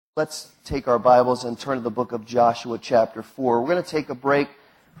Let's take our Bibles and turn to the book of Joshua chapter 4. We're going to take a break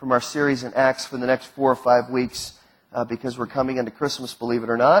from our series in Acts for the next 4 or 5 weeks because we're coming into Christmas, believe it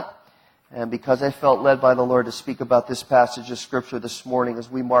or not. And because I felt led by the Lord to speak about this passage of Scripture this morning as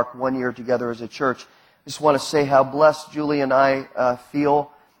we mark 1 year together as a church, I just want to say how blessed Julie and I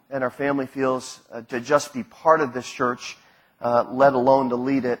feel and our family feels to just be part of this church, let alone to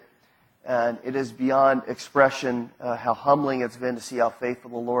lead it. And it is beyond expression how humbling it's been to see how faithful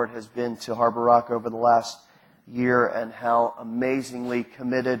the Lord has been to Harbor Rock over the last year and how amazingly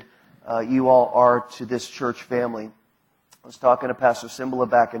committed you all are to this church family. I was talking to Pastor Simbala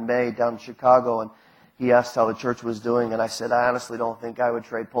back in May down in Chicago, and he asked how the church was doing, and I said, I honestly don't think I would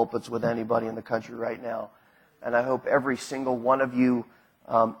trade pulpits with anybody in the country right now. And I hope every single one of you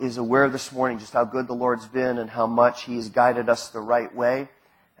is aware this morning just how good the Lord's been and how much He has guided us the right way,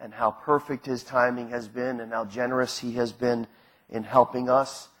 and how perfect His timing has been, and how generous He has been in helping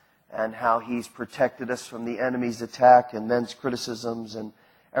us, and how He's protected us from the enemy's attack and men's criticisms and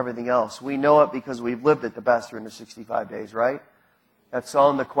everything else. We know it because we've lived it the past 365 days, right? That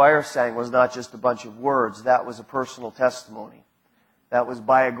song the choir sang was not just a bunch of words. That was a personal testimony. That was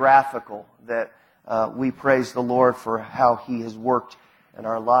biographical, that we praise the Lord for how He has worked in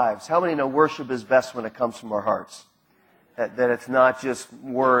our lives. How many know worship is best when it comes from our hearts? That it's not just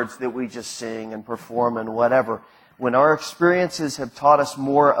words that we just sing and perform and whatever. When our experiences have taught us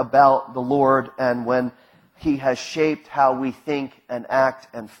more about the Lord and when He has shaped how we think and act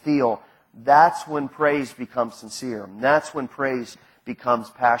and feel, that's when praise becomes sincere. And that's when praise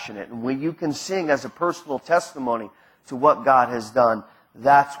becomes passionate. And when you can sing as a personal testimony to what God has done,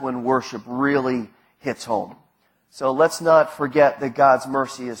 that's when worship really hits home. So let's not forget that God's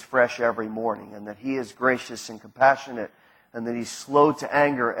mercy is fresh every morning and that He is gracious and compassionate and that He's slow to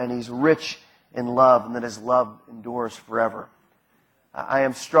anger and He's rich in love and that His love endures forever. I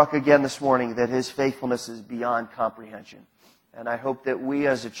am struck again this morning that His faithfulness is beyond comprehension. And I hope that we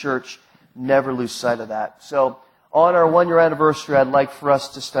as a church never lose sight of that. So on our 1 year anniversary, I'd like for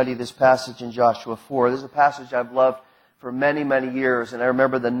us to study this passage in Joshua 4. This is a passage I've loved for many, many years. And I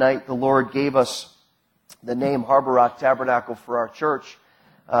remember the night the Lord gave us the name Harbor Rock Tabernacle for our church,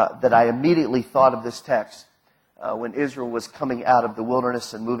 that I immediately thought of this text. When Israel was coming out of the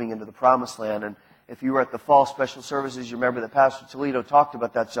wilderness and moving into the Promised Land. And if you were at the fall special services, you remember that Pastor Toledo talked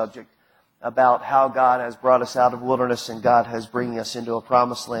about that subject, about how God has brought us out of the wilderness and God has bringing us into a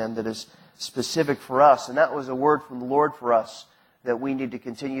Promised Land that is specific for us. And that was a word from the Lord for us, that we need to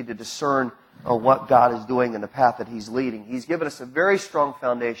continue to discern what God is doing and the path that He's leading. He's given us a very strong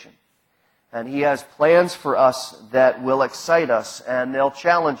foundation. And He has plans for us that will excite us and they'll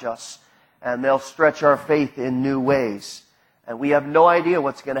challenge us. And they'll stretch our faith in new ways. And we have no idea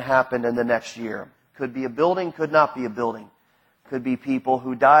what's going to happen in the next year. Could be a building, could not be a building. Could be people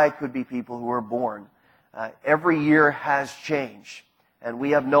who die, could be people who are born. Every year has change. And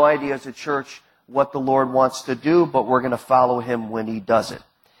we have no idea as a church what the Lord wants to do, but we're going to follow Him when He does it.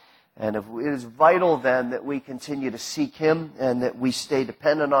 And it is vital then that we continue to seek Him and that we stay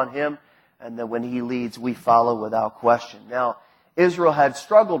dependent on Him and that when He leads, we follow without question. Now, Israel had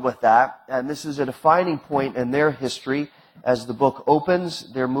struggled with that, and this is a defining point in their history. As the book opens,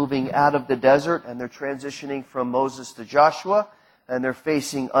 they're moving out of the desert, and they're transitioning from Moses to Joshua, and they're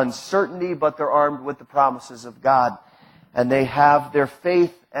facing uncertainty, but they're armed with the promises of God. And they have their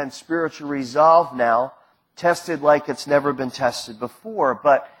faith and spiritual resolve now tested like it's never been tested before.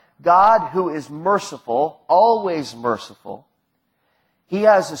 But God, who is merciful, always merciful, He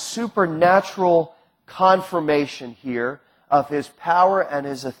has a supernatural confirmation here of His power and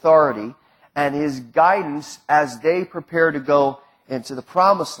His authority and His guidance as they prepare to go into the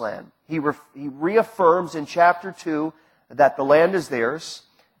Promised Land. He reaffirms in chapter 2 that the land is theirs.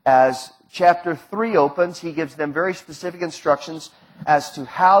 As chapter 3 opens, He gives them very specific instructions as to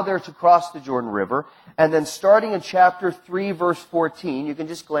how they're to cross the Jordan River. And then starting in chapter 3, verse 14, you can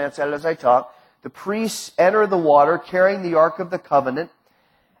just glance at it as I talk, the priests enter the water carrying the Ark of the Covenant.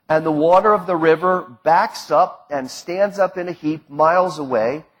 And the water of the river backs up and stands up in a heap miles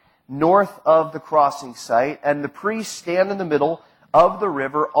away, north of the crossing site. And the priests stand in the middle of the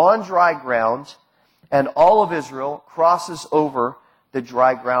river on dry ground, and all of Israel crosses over the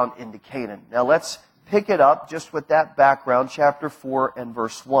dry ground into Canaan. Now let's pick it up just with that background, chapter 4 and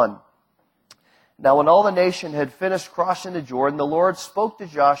verse 1. Now when all the nation had finished crossing the Jordan, the Lord spoke to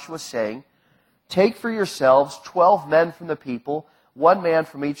Joshua, saying, Take for yourselves 12 men from the people, 1 man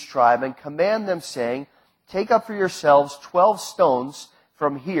from each tribe, and command them, saying, Take up for yourselves 12 stones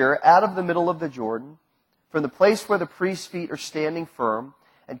from here, out of the middle of the Jordan, from the place where the priest's feet are standing firm,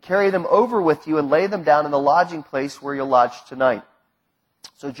 and carry them over with you and lay them down in the lodging place where you'll lodge tonight.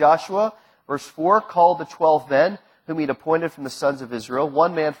 So Joshua, verse 4, called the 12 men whom he had appointed from the sons of Israel,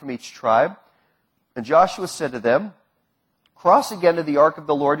 one man from each tribe. And Joshua said to them, cross again to the ark of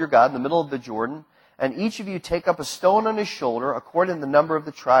the Lord your God in the middle of the Jordan, and each of you take up a stone on his shoulder according to the number of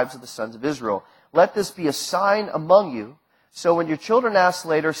the tribes of the sons of Israel. Let this be a sign among you. So when your children ask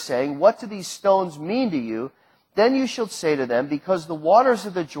later, saying, what do these stones mean to you? Then you shall say to them, because the waters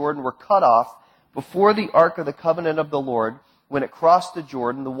of the Jordan were cut off before the ark of the covenant of the Lord, when it crossed the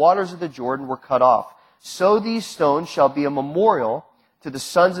Jordan, the waters of the Jordan were cut off. So these stones shall be a memorial to the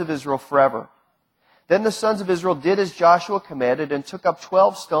sons of Israel forever. Then the sons of Israel did as Joshua commanded and took up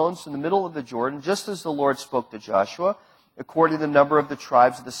 12 stones from the middle of the Jordan, just as the Lord spoke to Joshua, according to the number of the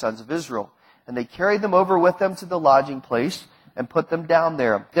tribes of the sons of Israel. And they carried them over with them to the lodging place and put them down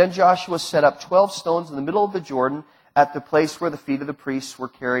there. Then Joshua set up 12 stones in the middle of the Jordan at the place where the feet of the priests who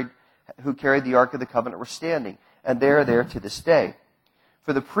carried the ark of the covenant were standing. And they are there to this day.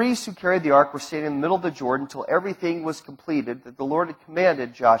 For the priests who carried the ark were standing in the middle of the Jordan until everything was completed that the Lord had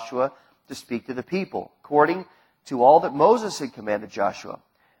commanded Joshua to speak to the people, according to all that Moses had commanded Joshua.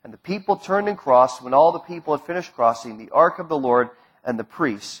 And the people turned and crossed. When all the people had finished crossing, the ark of the Lord and the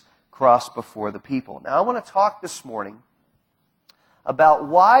priests crossed before the people. Now I want to talk this morning about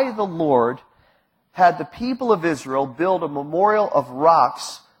why the Lord had the people of Israel build a memorial of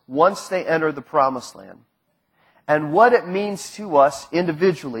rocks once they entered the Promised Land, and what it means to us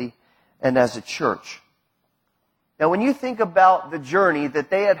individually and as a church. Now, when you think about the journey that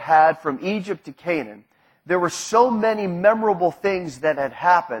they had had from Egypt to Canaan, there were so many memorable things that had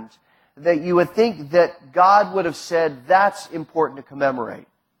happened that you would think that God would have said, that's important to commemorate.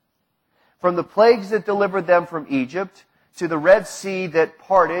 From the plagues that delivered them from Egypt, to the Red Sea that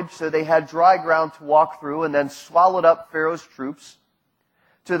parted so they had dry ground to walk through and then swallowed up Pharaoh's troops,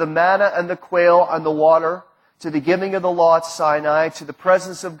 to the manna and the quail on the water, to the giving of the law at Sinai, to the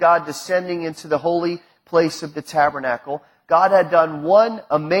presence of God descending into the holy place of the tabernacle. God had done one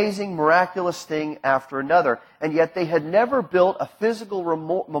amazing, miraculous thing after another, and yet they had never built a physical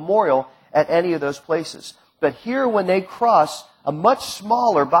memorial at any of those places. But here, when they cross a much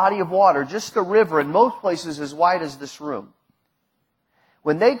smaller body of water, just a river, in most places as wide as this room,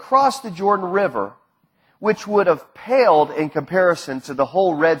 when they crossed the Jordan River, which would have paled in comparison to the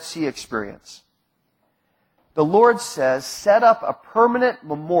whole Red Sea experience, the Lord says, set up a permanent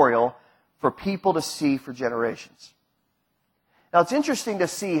memorial for people to see for generations. Now, it's interesting to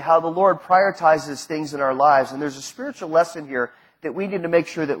see how the Lord prioritizes things in our lives, and there's a spiritual lesson here that we need to make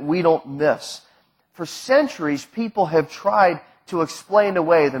sure that we don't miss. For centuries, people have tried to explain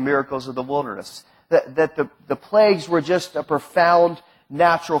away the miracles of the wilderness, that the plagues were just a profound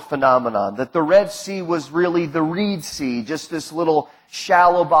natural phenomenon, that the Red Sea was really the Reed Sea, just this little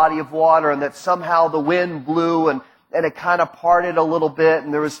shallow body of water, and that somehow the wind blew and it kind of parted a little bit,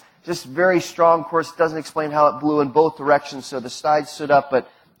 and there was just very strong. Of course, it doesn't explain how it blew in both directions, so the sides stood up,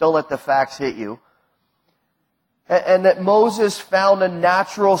 but don't let the facts hit you. And that Moses found a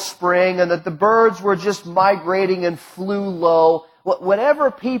natural spring, and that the birds were just migrating and flew low.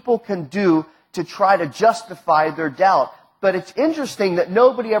 Whatever people can do to try to justify their doubt. But it's interesting that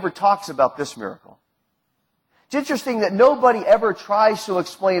nobody ever talks about this miracle. It's interesting that nobody ever tries to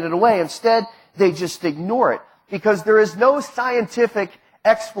explain it away. Instead, they just ignore it, because there is no scientific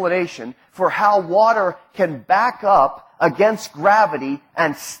explanation for how water can back up against gravity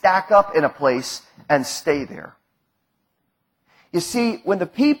and stack up in a place and stay there. You see, when the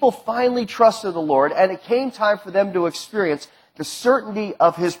people finally trusted the Lord and it came time for them to experience the certainty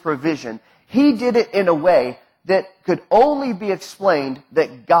of His provision, He did it in a way that could only be explained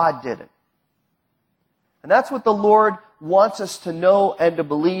that God did it. And that's what the Lord wants us to know and to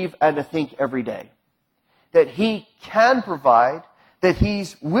believe and to think every day. That He can provide, that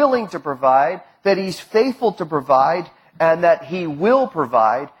He's willing to provide, that He's faithful to provide, and that He will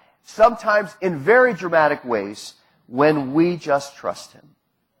provide, sometimes in very dramatic ways, when we just trust Him.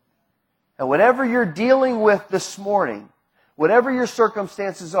 And whatever you're dealing with this morning, whatever your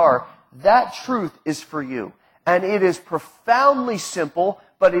circumstances are, that truth is for you. And it is profoundly simple,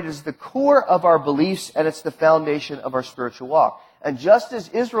 but it is the core of our beliefs, and it's the foundation of our spiritual walk. And just as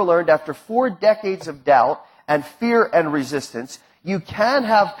Israel learned after 4 decades of doubt and fear and resistance, you can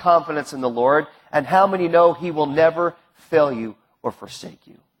have confidence in the Lord, and how many know He will never fail you or forsake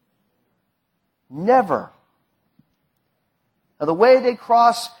you? Never. Now, the way they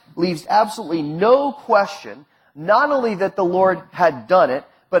cross leaves absolutely no question, not only that the Lord had done it,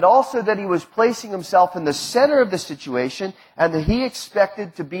 but also that He was placing Himself in the center of the situation, and that He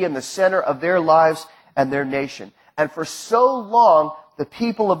expected to be in the center of their lives and their nation. And for so long, the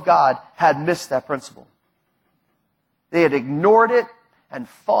people of God had missed that principle. They had ignored it, and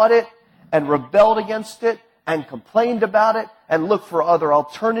fought it and rebelled against it and complained about it and looked for other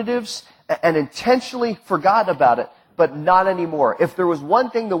alternatives and intentionally forgot about it, but not anymore. If there was one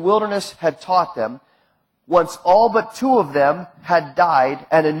thing the wilderness had taught them, once all but 2 of them had died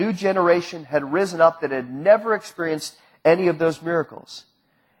and a new generation had risen up that had never experienced any of those miracles,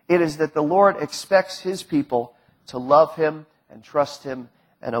 it is that the Lord expects His people to love Him and trust Him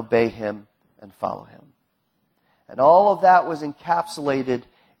and obey Him and follow Him. And all of that was encapsulated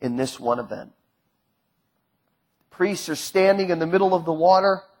in this one event. Priests are standing in the middle of the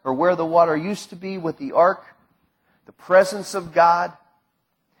water, or where the water used to be, with the ark, the presence of God,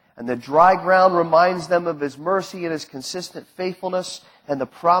 and the dry ground reminds them of His mercy and His consistent faithfulness, and the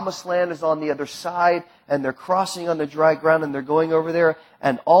promised land is on the other side, and they're crossing on the dry ground, and they're going over there,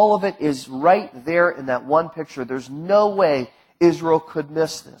 and all of it is right there in that one picture. There's no way Israel could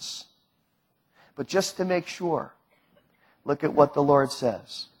miss this. But just to make sure, look at what the Lord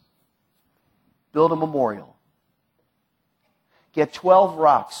says. Build a memorial. Get 12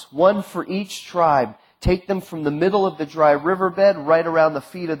 rocks, 1 for each tribe. Take them from the middle of the dry riverbed, right around the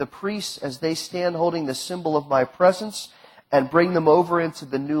feet of the priests as they stand holding the symbol of my presence, and bring them over into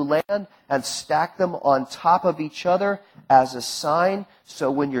the new land and stack them on top of each other as a sign. So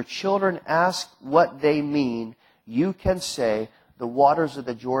when your children ask what they mean, you can say, the waters of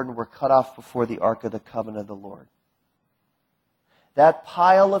the Jordan were cut off before the ark of the covenant of the Lord. That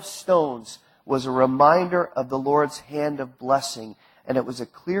pile of stones was a reminder of the Lord's hand of blessing, and it was a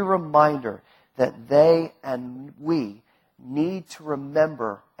clear reminder that they and we need to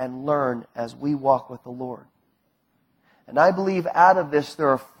remember and learn as we walk with the Lord. And I believe out of this there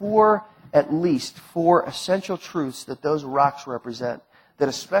are at least four essential truths that those rocks represent that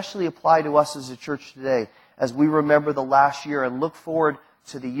especially apply to us as a church today as we remember the last year and look forward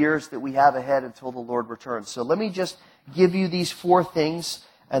to the years that we have ahead until the Lord returns. So let me just give you these 4 things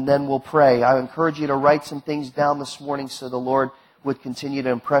and then we'll pray. I encourage you to write some things down this morning so the Lord would continue to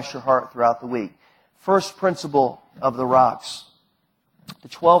impress your heart throughout the week. First principle of the rocks. The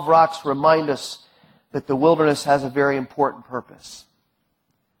 12 rocks remind us that the wilderness has a very important purpose.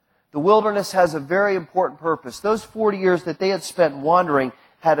 The wilderness has a very important purpose. Those 40 years that they had spent wandering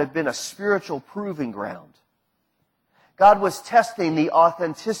had been a spiritual proving ground. God was testing the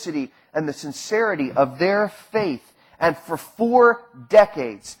authenticity and the sincerity of their faith. And for 4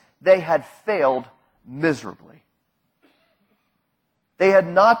 decades, they had failed miserably. They had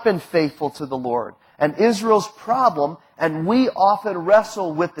not been faithful to the Lord. And Israel's problem, and we often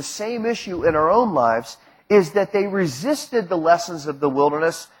wrestle with the same issue in our own lives, is that they resisted the lessons of the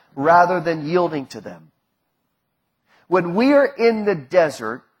wilderness rather than yielding to them. When we are in the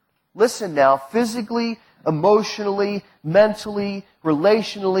desert, listen now, physically, emotionally, mentally,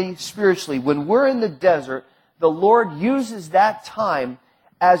 relationally, spiritually, when we're in the desert, the Lord uses that time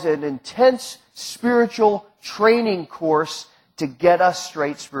as an intense spiritual training course to get us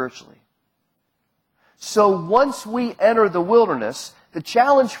straight spiritually. So once we enter the wilderness, the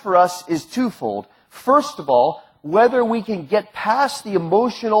challenge for us is twofold. First of all, whether we can get past the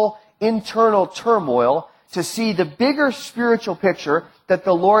emotional internal turmoil to see the bigger spiritual picture that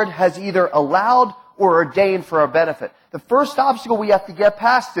the Lord has either allowed or ordained for our benefit. The first obstacle we have to get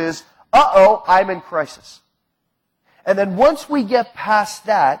past is, I'm in crisis. And then once we get past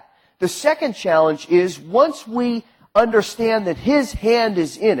that, the second challenge is once we understand that His hand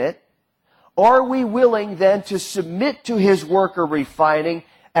is in it, are we willing then to submit to His work of refining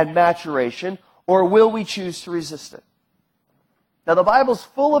and maturation, or will we choose to resist it? Now the Bible's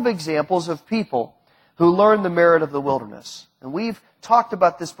full of examples of people who learned the merit of the wilderness. And we've talked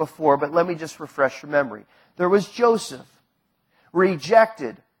about this before, but let me just refresh your memory. There was Joseph,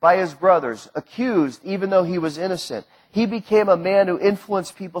 rejected by his brothers, accused even though he was innocent. He became a man who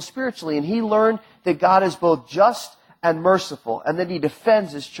influenced people spiritually, and he learned that God is both just and merciful, and that He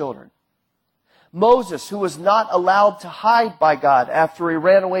defends His children. Moses, who was not allowed to hide by God after he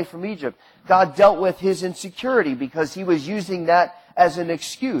ran away from Egypt, God dealt with his insecurity because he was using that as an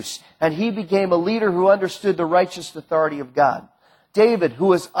excuse, and he became a leader who understood the righteous authority of God. David, who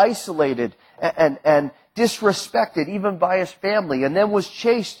was isolated and disrespected even by his family, and then was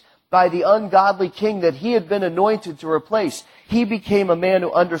chased by the ungodly king that he had been anointed to replace. He became a man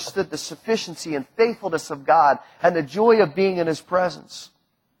who understood the sufficiency and faithfulness of God and the joy of being in His presence.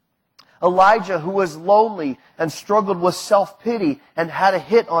 Elijah, who was lonely and struggled with self-pity and had a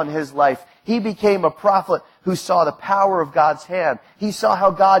hit on his life, he became a prophet who saw the power of God's hand. He saw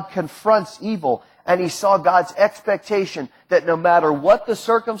how God confronts evil, and he saw God's expectation that no matter what the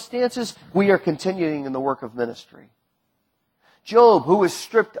circumstances, we are continuing in the work of ministry. Job, who was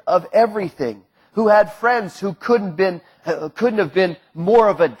stripped of everything, who had friends who couldn't have been more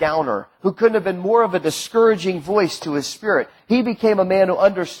of a downer, who couldn't have been more of a discouraging voice to his spirit. He became a man who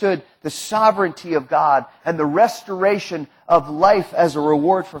understood the sovereignty of God and the restoration of life as a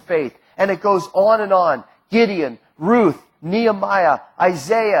reward for faith. And it goes on and on. Gideon, Ruth, Nehemiah,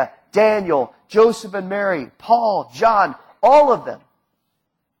 Isaiah, Daniel, Joseph and Mary, Paul, John, all of them.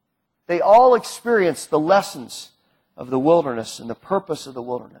 They all experienced the lessons of the wilderness and the purpose of the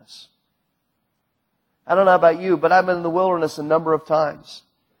wilderness. I don't know about you, but I've been in the wilderness a number of times.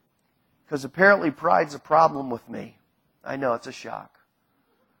 Because apparently pride's a problem with me. I know, it's a shock.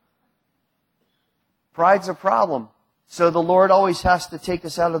 Pride's a problem. So the Lord always has to take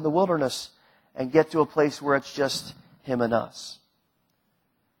us out of the wilderness and get to a place where it's just Him and us.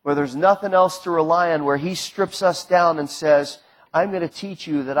 Where there's nothing else to rely on, where He strips us down and says, I'm going to teach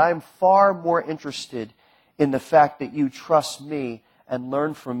you that I'm far more interested in the fact that you trust me and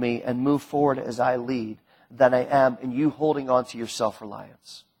learn from me and move forward as I lead than I am in you holding on to your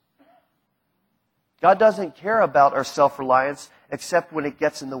self-reliance. God doesn't care about our self-reliance except when it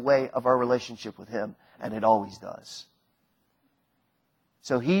gets in the way of our relationship with Him, and it always does.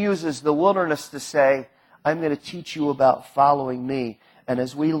 So He uses the wilderness to say, I'm going to teach you about following me. And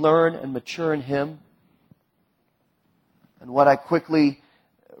as we learn and mature in Him, and what I quickly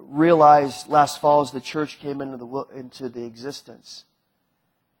realized last fall as the church came into the existence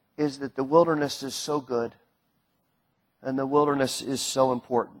is that the wilderness is so good and the wilderness is so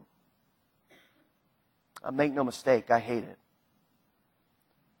important. Make no mistake, I hate it.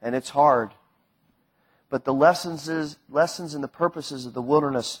 And it's hard. But the lessons and the purposes of the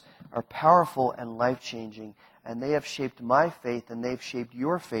wilderness are powerful and life-changing, and they have shaped my faith and they've shaped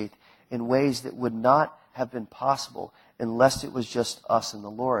your faith in ways that would not have been possible unless it was just us and the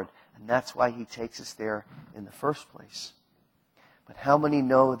Lord. And that's why He takes us there in the first place. But how many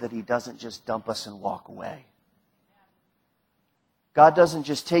know that He doesn't just dump us and walk away? God doesn't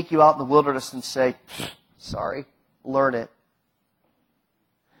just take you out in the wilderness and say, sorry, learn it.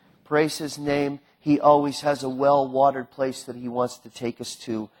 Praise His name. He always has a well-watered place that He wants to take us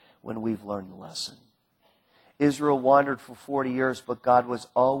to when we've learned the lesson. Israel wandered for 40 years, but God was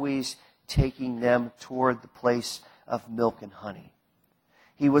always taking them toward the place of milk and honey.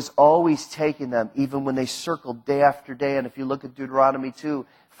 He was always taking them, even when they circled day after day. And if you look at Deuteronomy 2,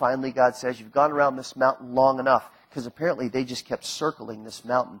 finally God says, you've gone around this mountain long enough. Because apparently they just kept circling this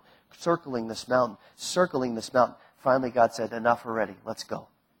mountain, circling this mountain, circling this mountain. Finally God said, enough already, let's go.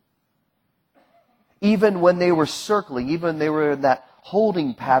 Even when they were circling, even when they were in that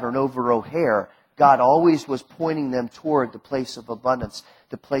holding pattern over O'Hare, God always was pointing them toward the place of abundance,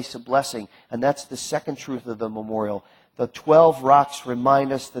 the place of blessing. And that's the second truth of the memorial. The 12 rocks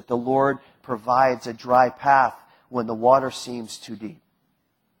remind us that the Lord provides a dry path when the water seems too deep.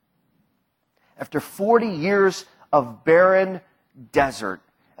 After 40 years of barren desert,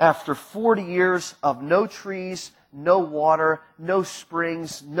 after 40 years of no trees, no water, no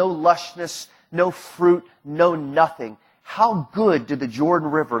springs, no lushness, no fruit, no nothing, how good did the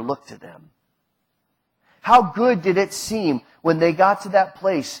Jordan River look to them? How good did it seem when they got to that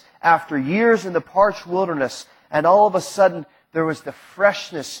place after years in the parched wilderness, and all of a sudden there was the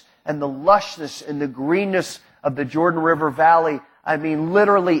freshness and the lushness and the greenness of the Jordan River Valley. I mean,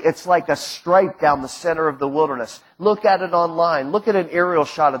 literally, it's like a stripe down the center of the wilderness. Look at it online. Look at an aerial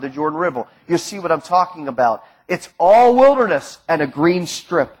shot of the Jordan River. You'll see what I'm talking about. It's all wilderness and a green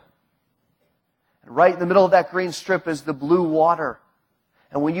strip. And right in the middle of that green strip is the blue water.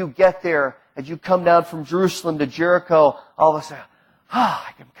 And when you get there, as you come down from Jerusalem to Jericho, all of a sudden,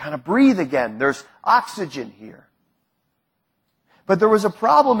 I can kind of breathe again. There's oxygen here. But there was a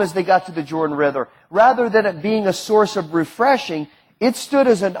problem as they got to the Jordan River. Rather than it being a source of refreshing, it stood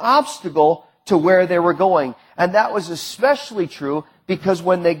as an obstacle to where they were going. And that was especially true because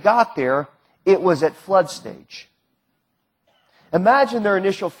when they got there, it was at flood stage. Imagine their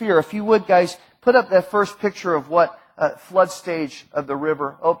initial fear. If you would, guys, put up that first picture of what flood stage of the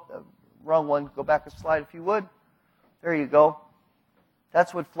river. Oh, wrong one. Go back a slide if you would. There you go.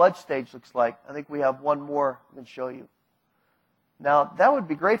 That's what flood stage looks like. I think we have one more I can show you. Now, that would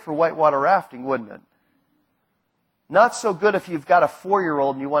be great for whitewater rafting, wouldn't it? Not so good if you've got a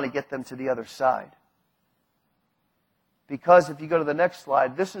 4-year-old and you want to get them to the other side. Because if you go to the next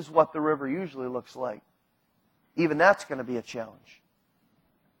slide, this is what the river usually looks like. Even that's going to be a challenge.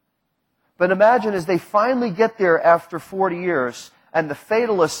 But imagine as they finally get there after 40 years, and the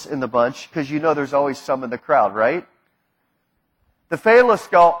fatalists in the bunch, because you know there's always some in the crowd, right? The fatalists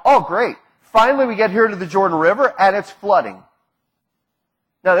go, oh great, finally we get here to the Jordan River and it's flooding.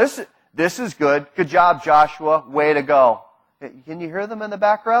 Now this is good. Good job, Joshua. Way to go. Can you hear them in the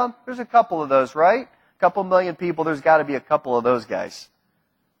background? There's a couple of those, right? A couple million people, there's got to be a couple of those guys.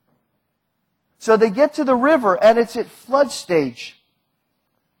 So they get to the river, and it's at flood stage.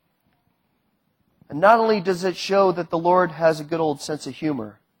 And not only does it show that the Lord has a good old sense of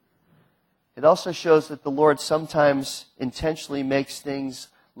humor, it also shows that the Lord sometimes intentionally makes things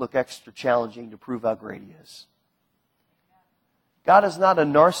look extra challenging to prove how great He is. God is not a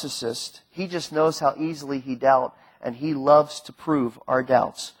narcissist. He just knows how easily He doubts, and He loves to prove our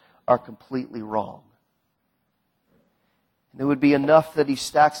doubts are completely wrong. And it would be enough that He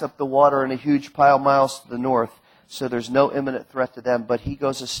stacks up the water in a huge pile miles to the north, so there's no imminent threat to them. But He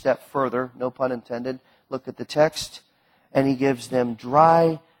goes a step further, no pun intended. Look at the text. And He gives them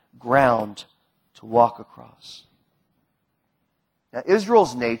dry ground to walk across. Now,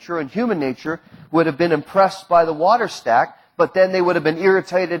 Israel's nature and human nature would have been impressed by the water stack, but then they would have been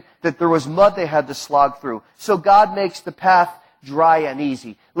irritated that there was mud they had to slog through. So God makes the path dry and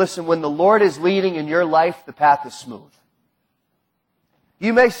easy. Listen, when the Lord is leading in your life, the path is smooth.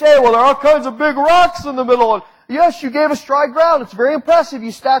 You may say, well, there are all kinds of big rocks in the middle. And yes, you gave us dry ground. It's very impressive.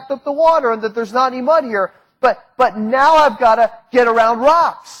 You stacked up the water and that there's not any mud here. But now I've got to get around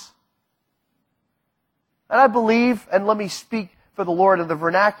rocks. And I believe, and let me speak for the Lord in the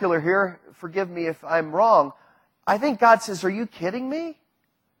vernacular here, forgive me if I'm wrong, I think God says, are you kidding me?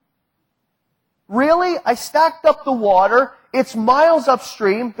 Really? I stacked up the water. It's miles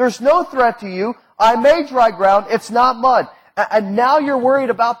upstream. There's no threat to you. I made dry ground. It's not mud. And now you're worried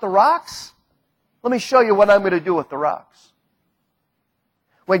about the rocks? Let me show you what I'm going to do with the rocks.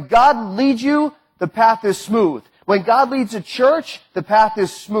 When God leads you, the path is smooth. When God leads a church, the path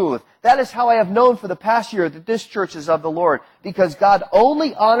is smooth. That is how I have known for the past year that this church is of the Lord, because God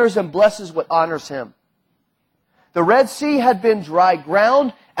only honors and blesses what honors Him. The Red Sea had been dry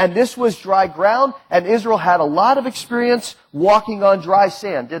ground, and this was dry ground, and Israel had a lot of experience walking on dry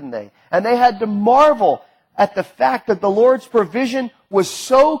sand, didn't they? And they had to marvel at the fact that the Lord's provision was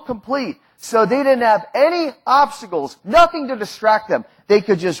so complete. So they didn't have any obstacles, nothing to distract them. They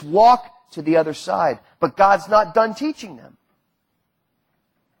could just walk to the other side. But God's not done teaching them.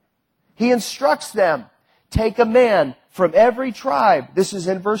 He instructs them, take a man from every tribe. This is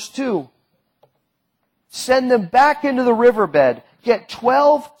in verse 2. Send them back into the riverbed. Get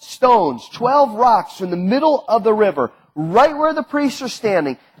 12 stones, 12 rocks from the middle of the river, right where the priests are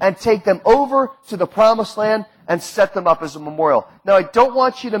standing, and take them over to the promised land and set them up as a memorial. Now, I don't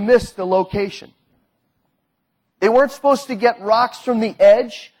want you to miss the location. They weren't supposed to get rocks from the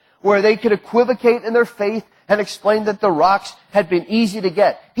edge where they could equivocate in their faith and explain that the rocks had been easy to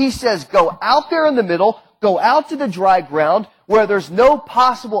get. He says, go out there in the middle, go out to the dry ground where there's no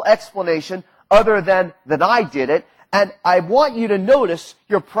possible explanation other than that I did it, and I want you to notice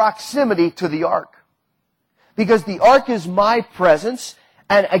your proximity to the ark. Because the ark is my presence,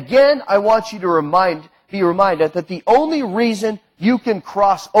 and again, I want you to be reminded that the only reason you can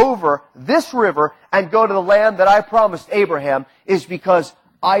cross over this river and go to the land that I promised Abraham is because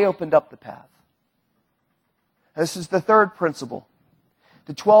I opened up the path. This is the third principle.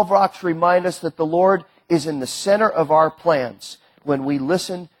 The 12 rocks remind us that the Lord is in the center of our plans when we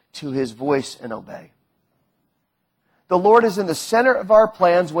listen to His voice and obey. The Lord is in the center of our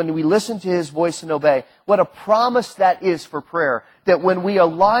plans when we listen to His voice and obey. What a promise that is for prayer. That when we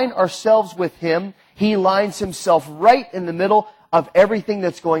align ourselves with Him, He aligns Himself right in the middle of everything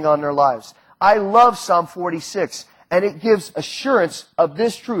that's going on in our lives. I love Psalm 46, and it gives assurance of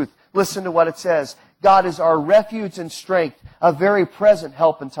this truth. Listen to what it says. God is our refuge and strength, a very present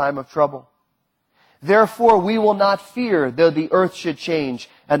help in time of trouble. Therefore we will not fear, though the earth should change,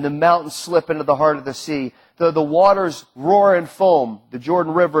 and the mountains slip into the heart of the sea, though the waters roar and foam, the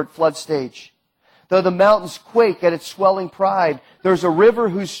Jordan River at flood stage. Though the mountains quake at its swelling pride, there's a river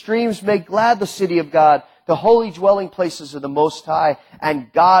whose streams make glad the city of God, the holy dwelling places of the Most High,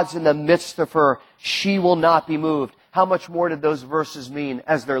 and God's in the midst of her. She will not be moved. How much more did those verses mean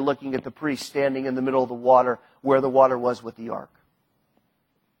as they're looking at the priest standing in the middle of the water where the water was with the ark?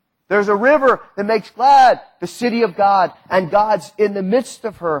 There's a river that makes glad the city of God, and God's in the midst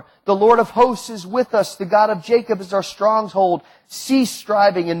of her. The Lord of hosts is with us. The God of Jacob is our stronghold. Cease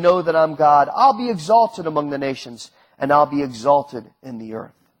striving and know that I'm God. I'll be exalted among the nations, and I'll be exalted in the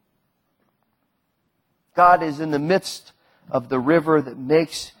earth. God is in the midst of the river that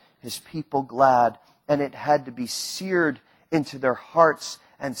makes His people glad, and it had to be seared into their hearts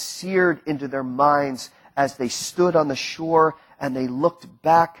and seared into their minds as they stood on the shore and they looked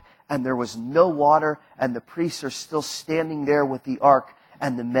back, and there was no water, and the priests are still standing there with the ark,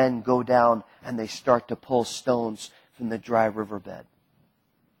 and the men go down and they start to pull stones from the dry riverbed.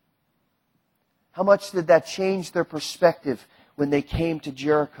 How much did that change their perspective when they came to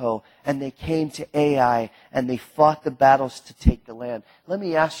Jericho and they came to Ai and they fought the battles to take the land? Let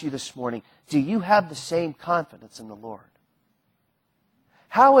me ask you this morning, do you have the same confidence in the Lord?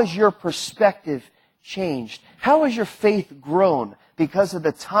 How has your perspective changed? How has your faith grown because of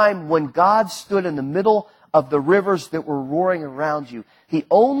the time when God stood in the middle of the rivers that were roaring around you? The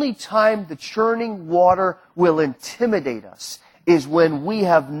only time the churning water will intimidate us is when we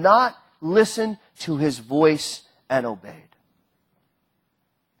have not listened to His voice and obeyed.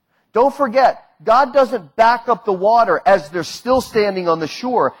 Don't forget, God doesn't back up the water as they're still standing on the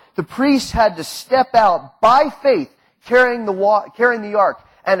shore. The priests had to step out by faith carrying the ark.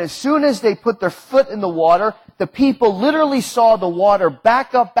 And as soon as they put their foot in the water, the people literally saw the water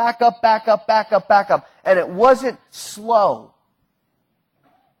back up, back up, back up, back up, back up. And it wasn't slow.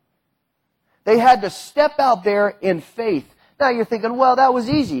 They had to step out there in faith. Now you're thinking, well, that was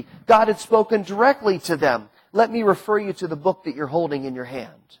easy. God had spoken directly to them. Let me refer you to the book that you're holding in your hand.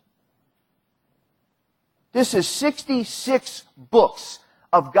 This is 66 books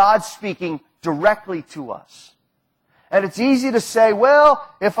of God speaking directly to us. And it's easy to say, well,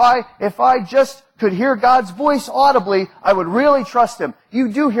 if I just could hear God's voice audibly, I would really trust Him.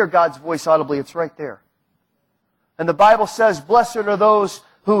 You do hear God's voice audibly. It's right there. And the Bible says, blessed are those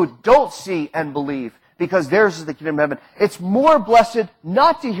who don't see and believe, because theirs is the kingdom of heaven. It's more blessed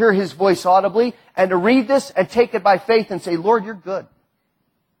not to hear His voice audibly and to read this and take it by faith and say, Lord, you're good.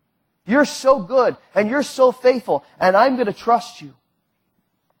 You're so good and you're so faithful and I'm going to trust you.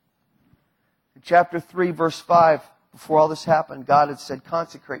 In chapter 3, verse 5, before all this happened, God had said,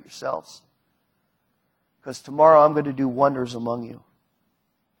 consecrate yourselves, because tomorrow I'm going to do wonders among you.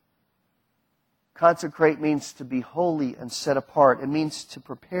 Consecrate means to be holy and set apart. It means to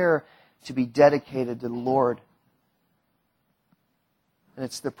prepare to be dedicated to the Lord. And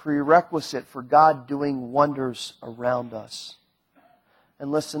it's the prerequisite for God doing wonders around us.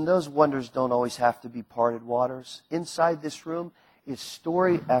 And listen, those wonders don't always have to be parted waters. Inside this room is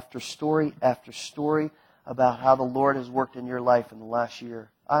story after story after story about how the Lord has worked in your life in the last year.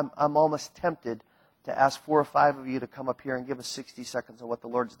 I'm almost tempted to ask 4 or 5 of you to come up here and give us 60 seconds on what the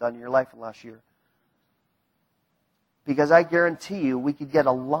Lord's done in your life in the last year. Because I guarantee you we could get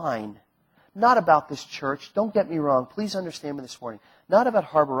a line, not about this church, don't get me wrong, please understand me this morning, not about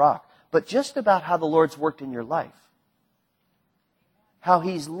Harbor Rock, but just about how the Lord's worked in your life. How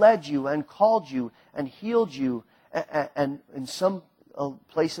He's led you and called you and healed you and in some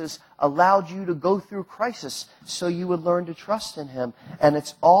places allowed you to go through crisis so you would learn to trust in Him. And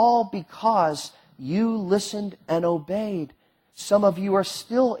it's all because you listened and obeyed. Some of you are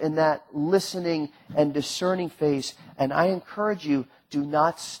still in that listening and discerning phase. And I encourage you, do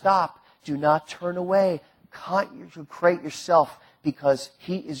not stop. Do not turn away. Consecrate yourself, because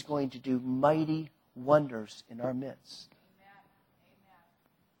He is going to do mighty wonders in our midst.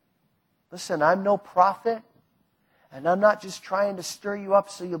 Listen, I'm no prophet, and I'm not just trying to stir you up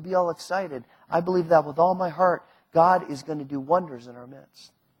so you'll be all excited. I believe that with all my heart, God is going to do wonders in our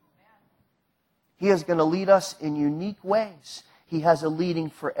midst. He is going to lead us in unique ways. He has a leading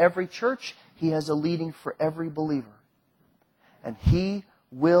for every church. He has a leading for every believer. And He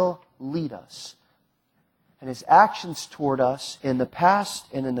will lead us. And His actions toward us in the past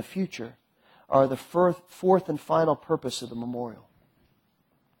and in the future are the fourth and final purpose of the memorial.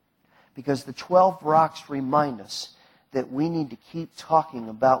 Because the 12 rocks remind us that we need to keep talking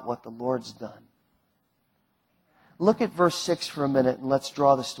about what the Lord's done. Look at verse 6 for a minute and let's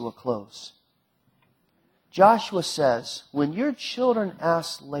draw this to a close. Joshua says, when your children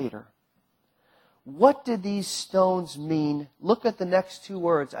ask later, what did these stones mean? Look at the next 2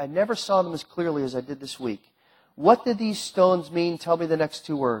 words. I never saw them as clearly as I did this week. What did these stones mean? Tell me the next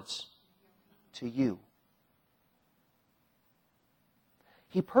 2 words. To you.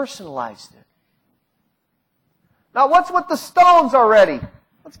 He personalized it. Now what's with the stones already?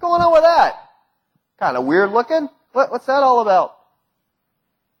 What's going on with that? Kind of weird looking. What's that all about?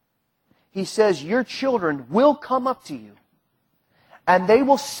 He says, your children will come up to you and they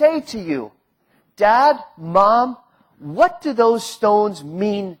will say to you, Dad, Mom, what do those stones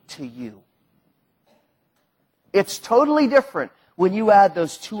mean to you? It's totally different when you add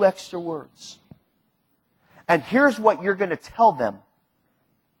those 2 extra words. And here's what you're going to tell them.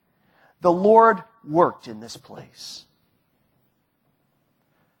 The Lord worked in this place.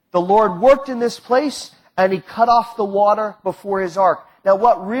 The Lord worked in this place, and He cut off the water before His ark. Now,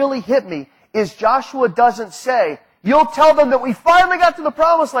 what really hit me is Joshua doesn't say, you'll tell them that we finally got to the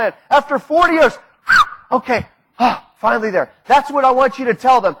promised land after 40 years. Okay, finally there. That's what I want you to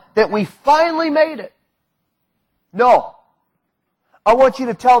tell them, that we finally made it. No. I want you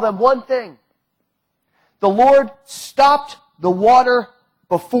to tell them one thing. The Lord stopped the water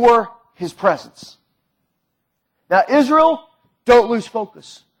before His presence. Now, Israel, don't lose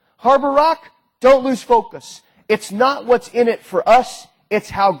focus. Harbor Rock, don't lose focus. It's not what's in it for us, it's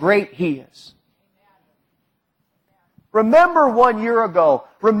how great He is. Remember 1 year ago.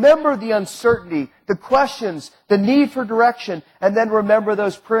 Remember the uncertainty, the questions, the need for direction, and then remember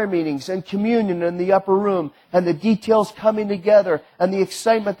those prayer meetings and communion in the upper room and the details coming together and the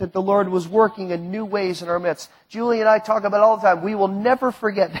excitement that the Lord was working in new ways in our midst. Julie and I talk about it all the time. We will never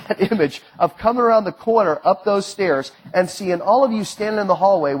forget that image of coming around the corner up those stairs and seeing all of you standing in the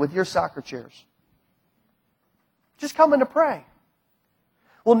hallway with your soccer chairs. Just coming to pray.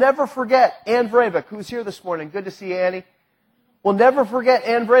 We'll never forget Ann Vreivik, who's here this morning. Good to see you, Annie. We'll never forget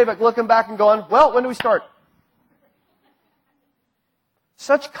Ann Vreivik looking back and going, well, when do we start?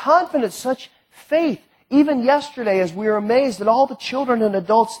 Such confidence, such faith. Even yesterday, as we were amazed at all the children and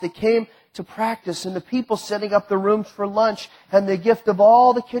adults that came to practice and the people setting up the rooms for lunch and the gift of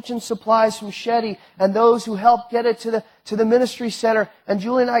all the kitchen supplies from Shetty and those who helped get it to the ministry center. And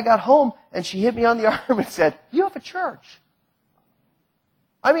Julie and I got home and she hit me on the arm and said, you have a church.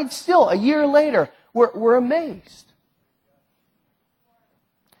 I mean, still, a year later, we're amazed.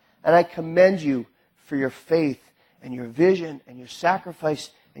 And I commend you for your faith and your vision and your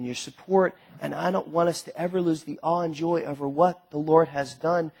sacrifice and your support. And I don't want us to ever lose the awe and joy over what the Lord has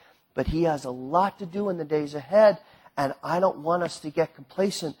done. But He has a lot to do in the days ahead. And I don't want us to get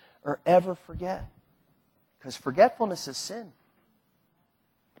complacent or ever forget. Because forgetfulness is sin.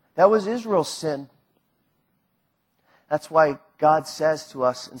 That was Israel's sin. That's why God says to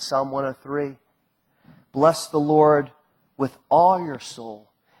us in Psalm 103, bless the Lord with all your soul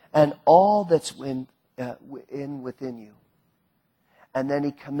and all that's within you. And then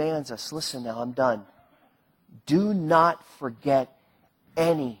He commands us, listen now, I'm done. Do not forget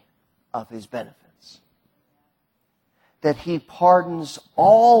any of His benefits. That He pardons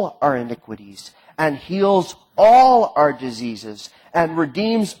all our iniquities and heals all our diseases and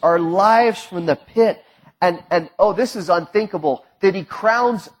redeems our lives from the pit. And oh, this is unthinkable, that He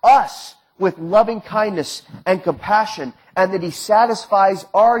crowns us with loving kindness and compassion, and that He satisfies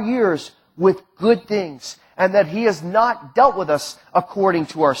our years with good things, and that He has not dealt with us according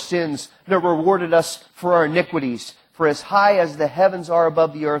to our sins, nor rewarded us for our iniquities. For as high as the heavens are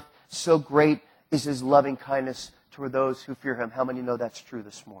above the earth, so great is His loving kindness toward those who fear Him. How many know that's true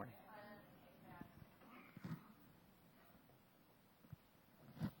this morning?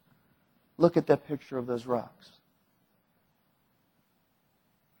 Look at that picture of those rocks.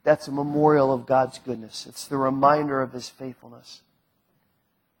 That's a memorial of God's goodness. It's the reminder of His faithfulness.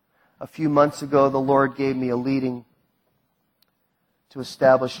 A few months ago, the Lord gave me a leading to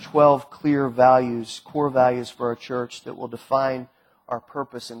establish 12 clear values, core values for our church that will define our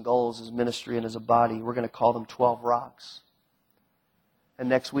purpose and goals as ministry and as a body. We're going to call them 12 rocks. And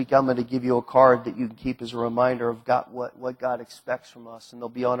next week, I'm going to give you a card that you can keep as a reminder of what God expects from us. And they'll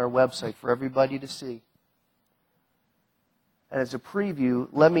be on our website for everybody to see. And as a preview,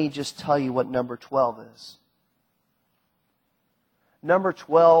 let me just tell you what number 12 is. Number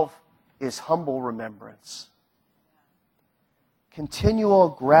 12 is humble remembrance. Continual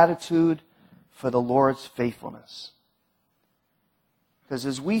gratitude for the Lord's faithfulness. Because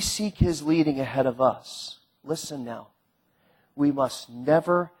as we seek His leading ahead of us, listen now, we must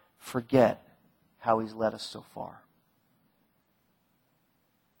never forget how He's led us so far.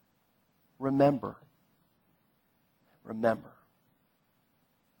 Remember.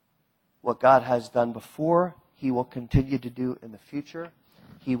 What God has done before, He will continue to do in the future.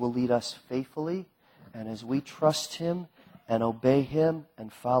 He will lead us faithfully. And as we trust Him and obey Him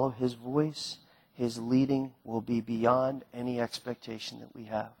and follow His voice, His leading will be beyond any expectation that we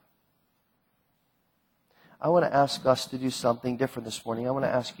have. I want to ask us to do something different this morning. I want to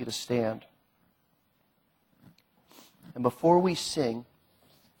ask you to stand. And before we sing,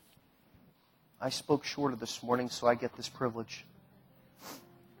 I spoke shorter this morning, so I get this privilege.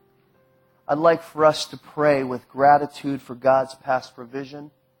 I'd like for us to pray with gratitude for God's past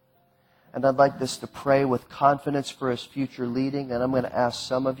provision. And I'd like us to pray with confidence for His future leading. And I'm going to ask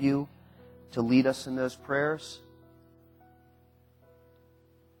some of you to lead us in those prayers.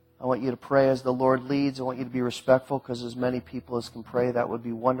 I want you to pray as the Lord leads. I want you to be respectful, because as many people as can pray, that would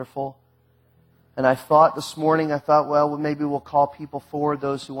be wonderful. And I thought this morning, well, maybe we'll call people forward,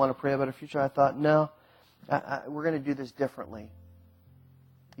 those who want to pray about our future. I thought, no, we're going to do this differently.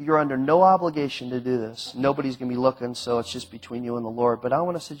 You're under no obligation to do this. Nobody's going to be looking, so it's just between you and the Lord. But I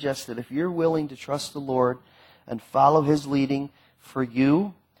want to suggest that if you're willing to trust the Lord and follow His leading for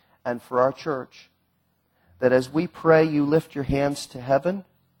you and for our church, that as we pray, you lift your hands to heaven,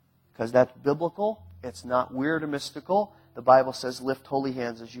 because that's biblical, It's not weird or mystical. The Bible says lift holy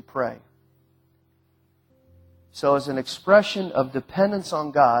hands as you pray. So as an expression of dependence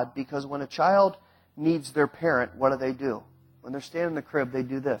on God, because when a child needs their parent, what do? When they're standing in the crib, they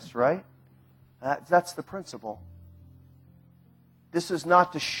do this, right? That's the principle. This is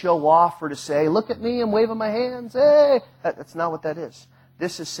not to show off or to say, look at me, I'm waving my hands, hey! That's not what that is.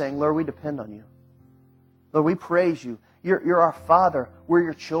 This is saying, Lord, we depend on you. Lord, we praise you. You're our Father. We're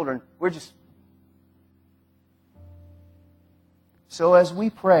your children. So as we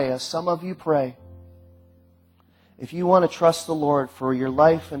pray, as some of you pray, if you want to trust the Lord for your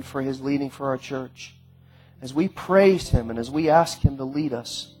life and for His leading for our church, as we praise Him and as we ask Him to lead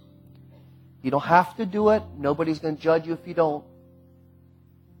us, you don't have to do it. Nobody's going to judge you if you don't.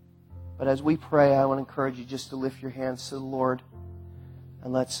 But as we pray, I want to encourage you just to lift your hands to the Lord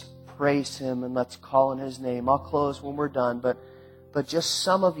and let's praise Him and let's call on His name. I'll close when we're done, but just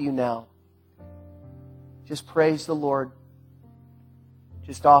some of you now, just praise the Lord.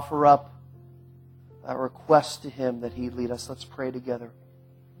 Just offer up a request to Him that He'd lead us. Let's pray together.